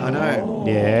 I know.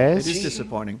 Yes. It is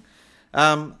disappointing.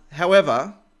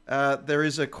 However, there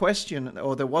is a question,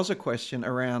 or there was a question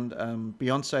around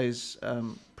Beyonce's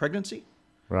pregnancy.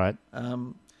 Right.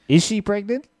 Is she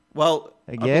pregnant? Well,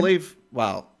 Again? I believe,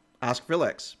 ask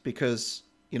Villex, because,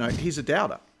 you know, he's a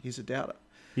doubter. He's a doubter.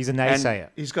 He's a And naysayer.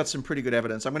 he's got some pretty good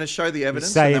evidence. I'm going to show the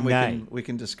evidence, saying and then nay. we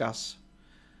can discuss,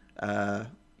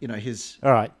 you know, his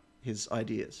All right.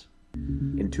 ideas.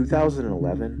 In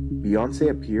 2011, Beyonce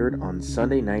appeared on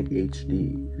Sunday Night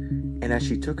HD, and as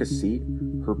she took a seat,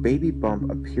 her baby bump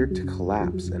appeared to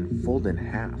collapse and fold in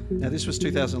half. Now, this was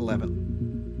 2011.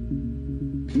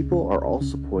 People are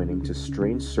also pointing to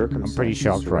strange circumstances pretty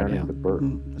shocked right surrounding now. the birth,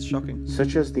 That's shocking.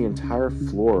 such as the entire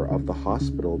floor of the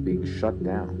hospital being shut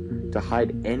down to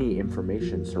hide any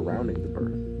information surrounding the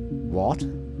birth. What?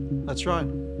 That's right.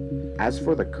 As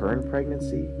for the current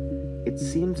pregnancy, it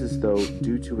seems as though,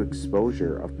 due to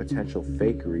exposure of potential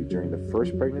fakery during the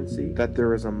first pregnancy, that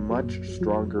there is a much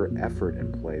stronger effort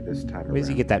in play this time around. Where does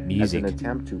he get that music? As an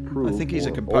attempt to prove I think he's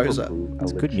a or composer. overprove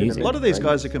It's good legitimate music. A lot of these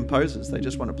guys are pregnancy. composers. They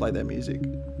just want to play their music.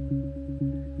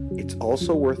 It's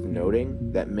also worth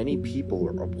noting that many people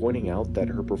are pointing out that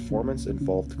her performance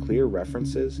involved clear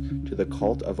references to the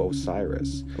cult of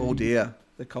Osiris. Oh dear,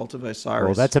 the cult of Osiris.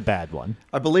 Well, that's a bad one.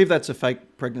 I believe that's a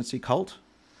fake pregnancy cult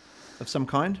of some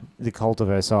kind. The cult of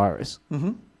Osiris.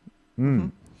 Mm-hmm.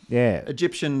 Yeah.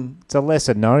 Egyptian. It's a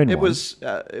lesser known It one. was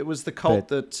the cult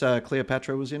that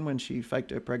Cleopatra was in when she faked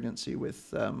her pregnancy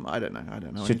with I don't know.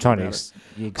 She's anything trying to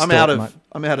about it. extort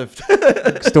I'm out of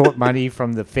extort money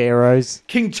from the pharaohs.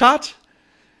 King Tut.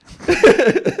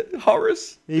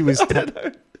 Horus. He was I don't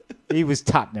know. he was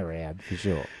tutting around for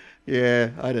sure. Yeah,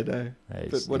 I don't know.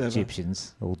 Those But whatever.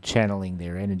 Egyptians all channeling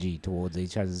their energy towards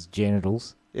each other's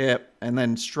genitals. Yeah, and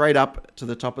then straight up to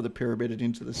the top of the pyramid and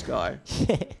into the sky.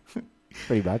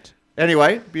 Pretty much.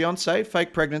 Anyway, Beyonce,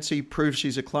 fake pregnancy proves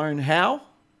she's a clone. How?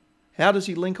 How does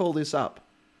he link all this up?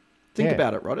 Think Yeah.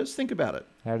 about it, Rodders. Think about it.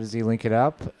 How does he link it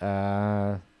up?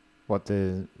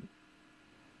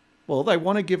 Well, they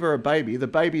want to give her a baby. The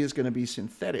baby is going to be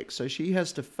synthetic. So she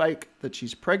has to fake that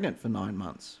she's pregnant for 9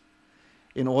 months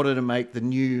in order to make the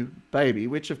new baby,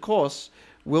 which, of course,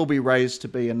 will be raised to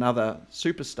be another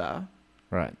superstar,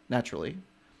 Right. naturally.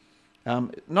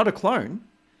 Not a clone,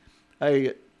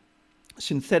 a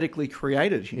synthetically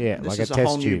created human. Yeah, This like is a a whole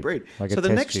test new tube. breed. Like so a the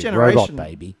test next tube. generation, Robot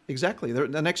baby. Exactly.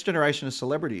 The next generation of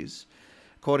celebrities,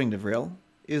 according to Vril,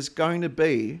 is going to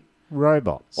be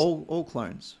Robots. all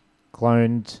clones.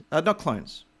 Cloned. Not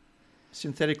clones.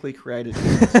 Synthetically created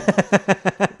humans.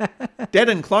 Dead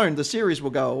and Cloned, the series will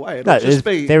go away. It'll No, just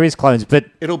be there is clones, but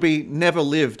it'll be never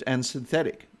lived and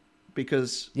synthetic.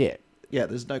 Because yeah.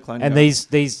 there's no cloning. And going.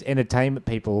 these entertainment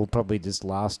people will probably just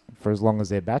last for as long as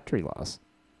their battery lasts.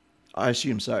 I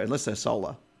assume so, unless they're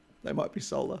solar. They might be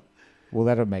solar. Well,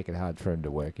 that'll make it hard for them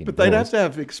to work in. But they'd have to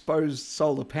have exposed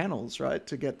solar panels, right,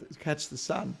 to catch the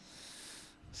sun.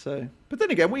 So, but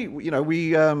then again,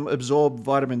 we absorb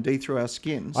vitamin D through our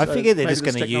skin. I so figure they're maybe just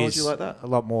there's going to technology use like that. a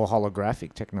lot more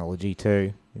holographic technology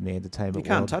too in the entertainment You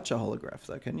can't world. touch a holograph,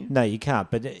 though, can you? No, you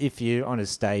can't. But if you're on a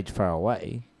stage far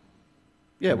away,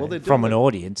 Yeah, well, they're from doing an it.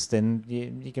 audience, then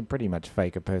you can pretty much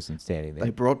fake a person standing there. They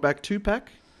brought back Tupac,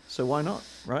 so why not,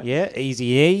 right? Yeah,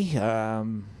 Eazy-E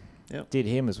Yep. did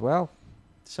him as well.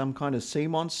 Some kind of sea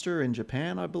monster in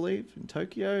Japan, I believe, in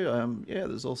Tokyo.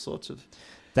 There's all sorts of...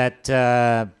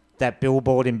 That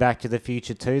billboard in Back to the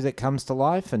Future 2 that comes to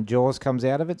life and Jaws comes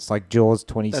out of it. It's like Jaws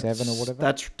 27 or whatever.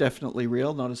 That's definitely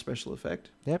real, not a special effect.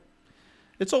 Yep.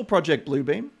 It's all Project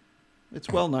Bluebeam. It's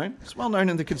well known. It's well known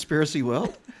in the conspiracy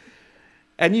world.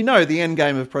 And you know the end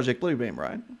game of Project Bluebeam,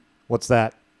 right? What's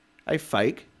that? A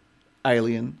fake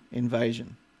alien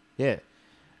invasion. Yeah.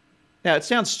 Now, it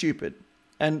sounds stupid.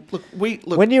 And look,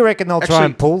 When do you reckon they'll try actually,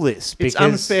 and pull this? It's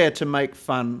unfair to make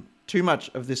fun too much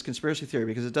of this conspiracy theory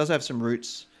because it does have some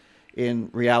roots in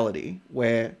reality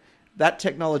where that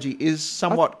technology is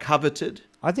somewhat coveted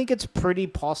I think it's pretty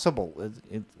possible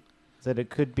that it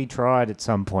could be tried at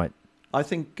some point. I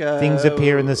think Things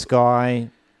appear in the sky.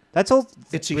 That's all.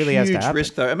 It's a really has to huge happen.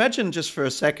 risk, though. Imagine just for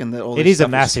a second that all It this is a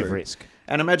stuff massive true. risk.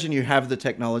 And imagine you have the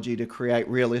technology to create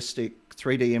realistic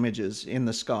 3D images in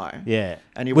the sky. Yeah.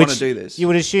 And you Which want to do this. You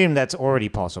would assume that's already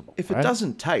possible. If it right?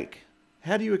 doesn't take,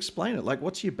 how do you explain it? Like,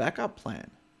 what's your backup plan?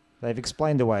 They've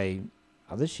explained away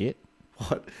other shit.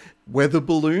 What? Weather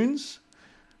balloons?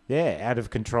 Yeah, out of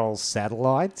control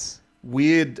satellites.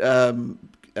 Weird,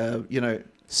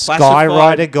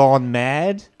 Skywriter gone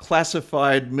mad.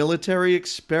 classified military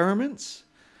experiments.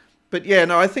 But yeah,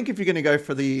 no, I think if you're going to go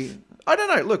for I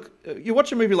don't know, look, you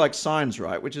watch a movie like Signs,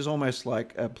 right, which is almost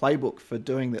like a playbook for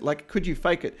doing that. Like, could you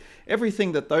fake it?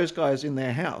 Everything that those guys in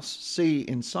their house see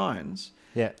in Signs,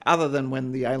 Yeah. other than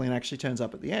when the alien actually turns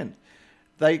up at the end,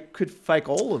 they could fake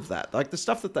all of that. Like the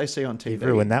stuff that they see on TV. You've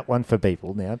ruined that one for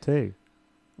people now too.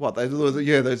 What? You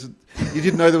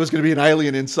didn't know there was going to be an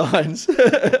alien in Signs.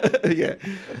 Yeah.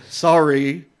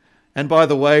 Sorry. And by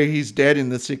the way, he's dead in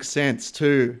The Sixth Sense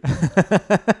too.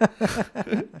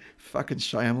 Fucking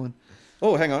Shyamalan.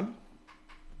 Oh, hang on.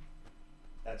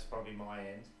 That's probably my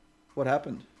end. What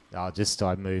happened? I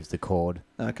moved the cord.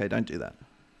 Okay, don't do that.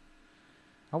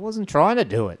 I wasn't trying to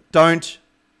do it. Don't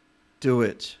do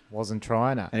it. Wasn't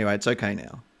trying to. Anyway, it's okay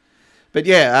now. But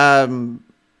yeah,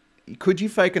 could you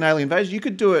fake an alien invasion? You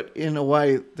could do it in a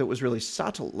way that was really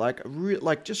subtle,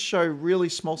 like just show really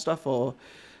small stuff, or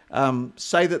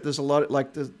say that there's a lot,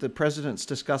 like the president's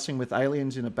discussing with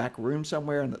aliens in a back room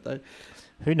somewhere, and that they.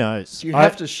 Who knows? Do you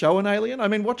have to show an alien? I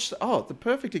mean, the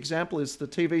perfect example is the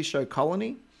TV show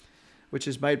Colony, which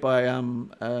is made by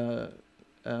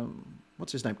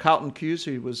what's his name, Carlton Cuse,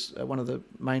 who was one of the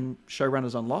main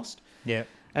showrunners on Lost. Yeah.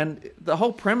 And the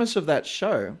whole premise of that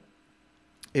show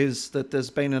is that there's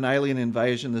been an alien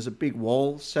invasion. There's a big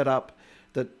wall set up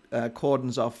that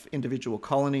cordons off individual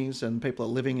colonies, and people are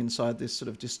living inside this sort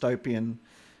of dystopian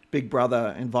Big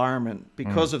Brother environment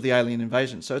because of the alien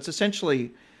invasion. So it's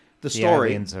essentially the story.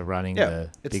 The aliens are running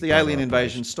it's Big the Brother alien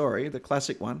invasion operation. story, the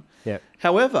classic one. Yeah.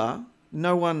 However,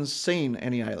 no one's seen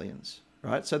any aliens,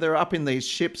 right? So they're up in these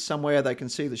ships somewhere. They can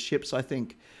see the ships, I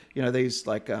think. These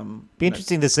like... Be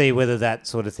interesting to see whether that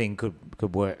sort of thing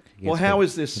could work. Well, how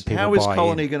is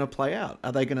Colony going to play out?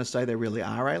 Are they going to say there really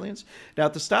are aliens? Now,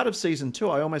 at the start of season 2,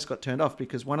 I almost got turned off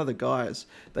because one of the guys,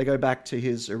 they go back to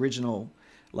his original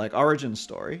origin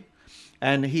story,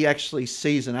 and he actually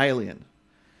sees an alien.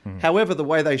 However, the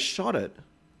way they shot it,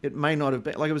 it may not have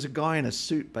been... Like, it was a guy in a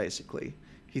suit, basically.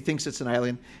 He thinks it's an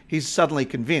alien. He's suddenly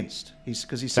convinced.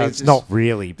 Because he So sees it's not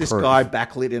really this proof. guy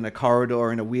backlit in a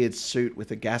corridor in a weird suit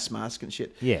with a gas mask and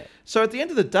shit. Yeah. So at the end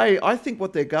of the day, I think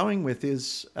what they're going with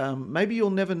is maybe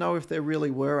you'll never know if there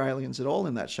really were aliens at all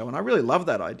in that show. And I really love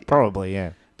that idea. Probably,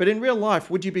 yeah. But in real life,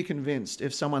 would you be convinced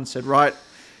if someone said, right,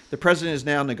 the president is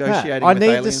now negotiating I with need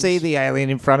aliens? to see the alien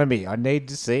in front of me. I need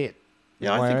to see it.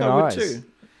 Yeah, with I my think own I would eyes. too.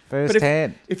 First But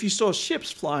hand. if you saw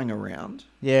ships flying around,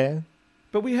 Yeah.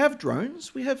 but we have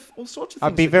drones, we have all sorts of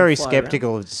things. I'd be that can very fly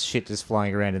skeptical of shit just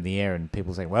flying around in the air and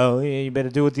people saying, well, yeah, you better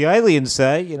do what the aliens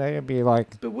say. I'd be like,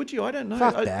 around. But would you? I don't know.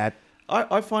 fuck that.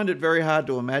 I find it very hard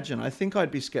to imagine. I think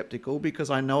I'd be skeptical because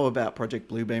I know about Project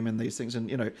Bluebeam and these things.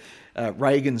 And,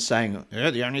 Reagan saying,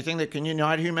 the only thing that can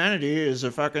unite humanity is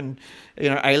a fucking,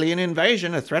 alien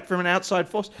invasion, a threat from an outside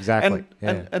force. Exactly,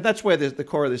 And that's where the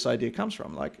core of this idea comes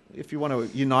from. Like, if you want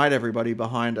to unite everybody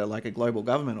behind a global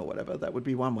government or whatever, that would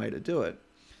be one way to do it.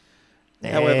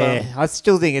 However, I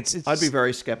still think it's I'd be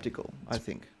very skeptical, I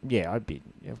think. Yeah, I'd be.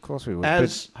 Yeah, of course we would.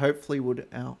 As hopefully would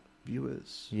our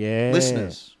viewers. Yeah.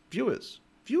 Listeners. Viewers.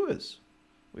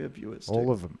 We have viewers too. all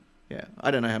of them. Yeah,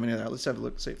 I don't know how many there are. Let's have a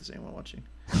look, see if there's anyone watching.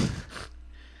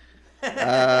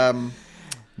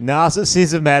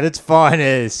 Narcissism at its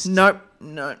finest. Nope,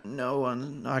 no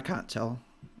one. I can't tell.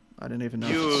 I don't even know.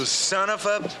 You son of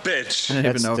a I bitch. don't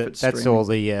even know if it's That's streaming. all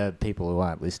the people who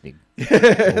aren't listening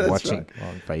or watching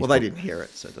on Facebook. Well, they didn't hear it,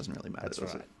 so it doesn't really matter, That's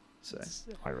does right. it? So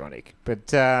Ironic.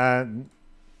 But,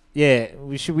 yeah,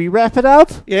 should we wrap it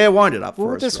up? yeah, wind it up for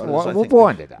We'll us. just Rodders. I we'll think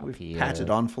wind it up We've here. patted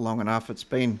on for long enough. It's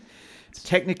been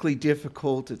technically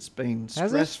difficult. It's been Has it?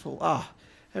 stressful.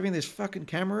 Having this fucking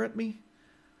camera at me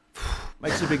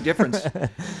makes a big difference.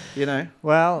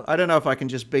 Well, I don't know if I can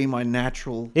just be my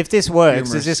natural. if this works,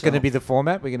 humorous is this going to self. be the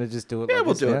format? We're going to just do it Yeah, like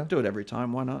we'll this do now? it. Do it every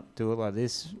time. Why not? Do it like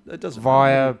this? It doesn't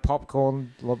Via matter.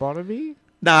 popcorn lobotomy?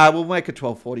 Nah, we'll make a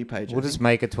 1240 page. I We'll think. just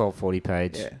make a 1240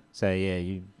 page. Yeah. So,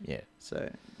 yeah. So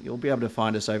you'll be able to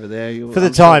find us over there. For the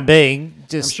time being, I'm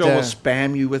just... sure we'll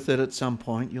spam you with it at some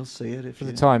point. You'll see it if For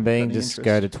you the time being, got any just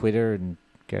go to interest. Twitter and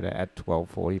go to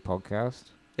 @1240podcast.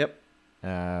 Yep.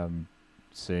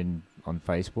 soon on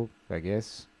Facebook, I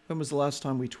guess. When was the last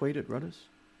time we tweeted, Rudders?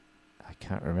 I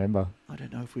can't remember. I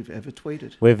don't know if we've ever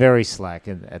tweeted. We're very slack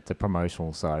at the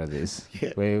promotional side of this.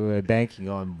 Yeah. We're banking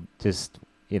on just,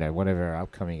 one of our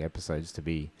upcoming episodes to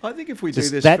be... I think if we do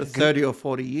Just this that for 30 or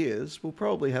 40 years, we'll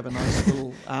probably have a nice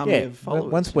little army Yeah, of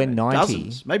followers. once we're 90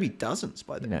 Dozens, maybe dozens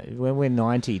by then. when we're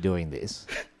 90 doing this,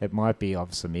 it might be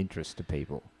of some interest to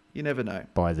people You never know.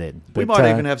 by then. We But, might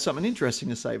even have something interesting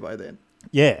to say by then.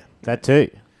 Yeah, that too.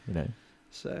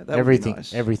 So that everything would be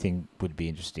nice. everything would be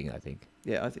interesting, I think.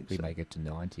 Yeah, I think If we so. make it to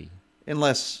 90.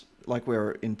 Unless, like,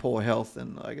 we're in poor health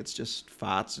and, like, it's just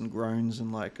farts and groans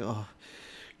and, like,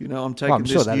 I'm taking I'm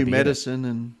sure this that'd new be in it. medicine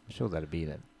and, I'm sure that'd be in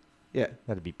it. yeah,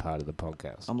 That'd be part of the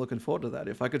podcast. I'm looking forward to that.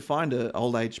 If I could find an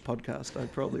old age podcast,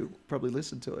 I'd probably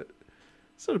listen to it.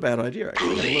 It's not a bad idea,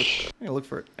 actually. I'm gonna look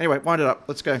for it. Anyway, wind it up.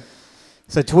 Let's go.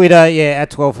 So Twitter, at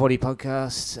 1240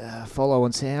 Podcast. Follow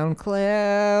on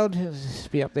SoundCloud. It'll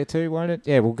be up there too, won't it?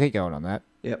 Yeah, we'll keep going on that.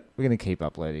 Yep. We're going to keep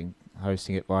uploading,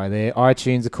 hosting it via there.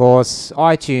 iTunes, of course.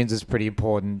 iTunes is pretty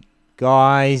important.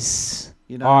 Guys,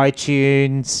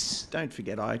 iTunes. Don't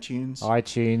forget iTunes.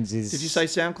 iTunes is... Did you say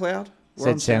SoundCloud?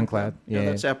 Said SoundCloud, yeah.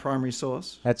 That's our primary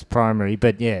source. That's primary,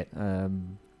 but if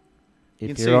can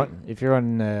you're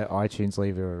on iTunes,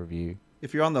 leave a review.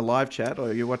 If you're on the live chat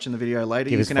or you're watching the video later,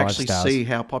 Give you us can 5 actually stars. see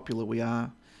how popular we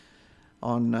are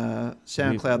on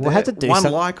SoundCloud. We'll have to do one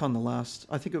some- like on the last.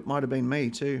 I think it might have been me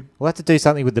too. We'll have to do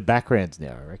something with the backgrounds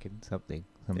now, I reckon. Some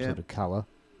Yeah. sort of colour.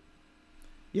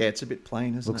 Yeah, it's a bit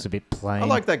plain, isn't Looks it? a bit plain. I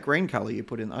like that green colour you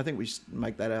put in. I think we should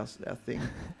make that our thing.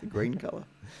 The green colour.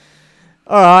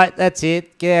 All right, that's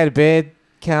it. Get out of bed,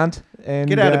 cunt. And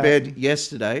Get out of bed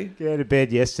yesterday. Get out of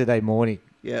bed yesterday morning.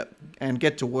 Yeah, and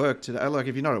get to work today. Like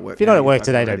if you're not at work. If you're now, not at work fucking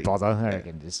today, ready. don't bother. I Yeah.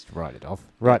 reckon just write it off.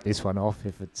 Write this one off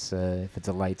if it's a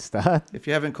late start. If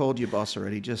you haven't called your boss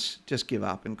already, just give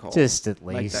up and call. Just at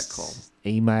Make least that call.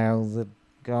 email the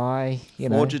guy.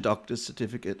 Forge a doctor's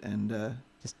certificate and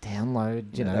just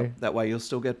download. that way you'll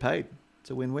still get paid. It's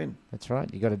a win-win. That's right.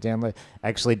 You got to download.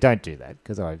 Actually, don't do that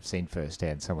because I've seen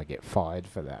firsthand someone get fired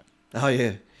for that. Oh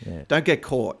yeah. Yeah. Don't get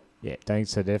caught. Yeah,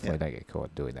 definitely don't get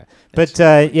caught doing that. That's-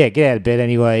 But get out of bed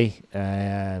anyway.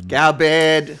 Get out of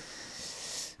bed.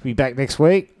 Be back next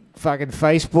week. Fucking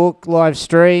Facebook live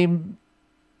stream.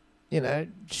 It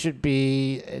should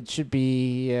be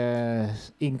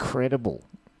incredible.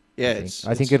 Yeah,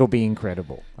 I think it'll be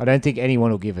incredible. I don't think anyone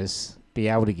will be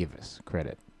able to give us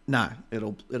credit. no.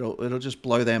 It'll just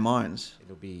blow their minds.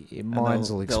 It'll be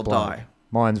minds will they'll explode. die.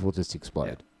 Minds will just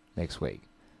explode next week,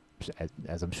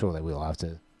 as I'm sure they will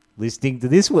after listening to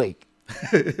this week.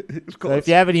 Of course. So if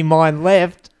you have any mind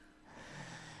left,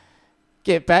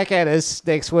 get back at us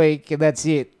next week, and that's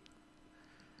it.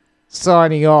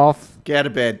 Signing off. Get out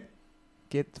of bed.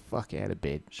 Get the fuck out of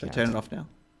bed. Should I turn it off now?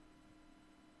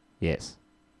 Yes.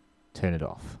 Turn it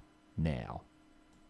off now.